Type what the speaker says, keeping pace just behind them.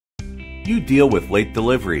You deal with late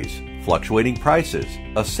deliveries, fluctuating prices,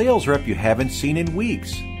 a sales rep you haven't seen in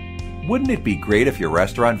weeks. Wouldn't it be great if your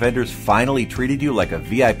restaurant vendors finally treated you like a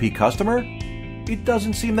VIP customer? It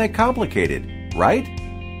doesn't seem that complicated, right?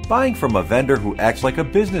 Buying from a vendor who acts like a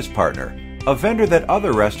business partner, a vendor that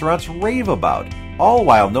other restaurants rave about, all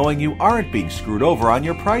while knowing you aren't being screwed over on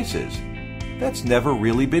your prices. That's never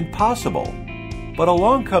really been possible. But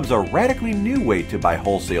along comes a radically new way to buy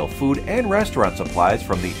wholesale food and restaurant supplies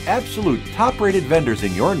from the absolute top-rated vendors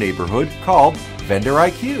in your neighborhood called Vendor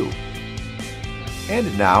IQ.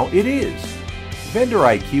 And now it is. Vendor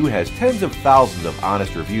IQ has tens of thousands of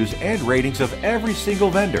honest reviews and ratings of every single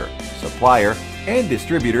vendor, supplier, and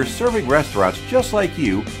distributor serving restaurants just like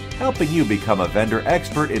you, helping you become a vendor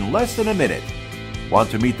expert in less than a minute.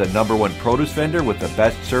 Want to meet the #1 produce vendor with the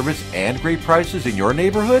best service and great prices in your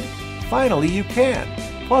neighborhood? Finally you can.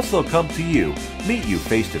 Plus they'll come to you, meet you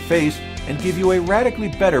face to face, and give you a radically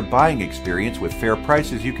better buying experience with fair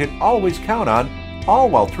prices you can always count on, all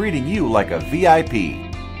while treating you like a VIP.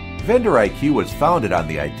 Vendor IQ was founded on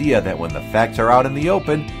the idea that when the facts are out in the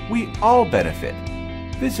open, we all benefit.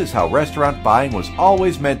 This is how restaurant buying was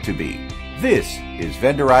always meant to be. This is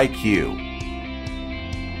Vendor IQ.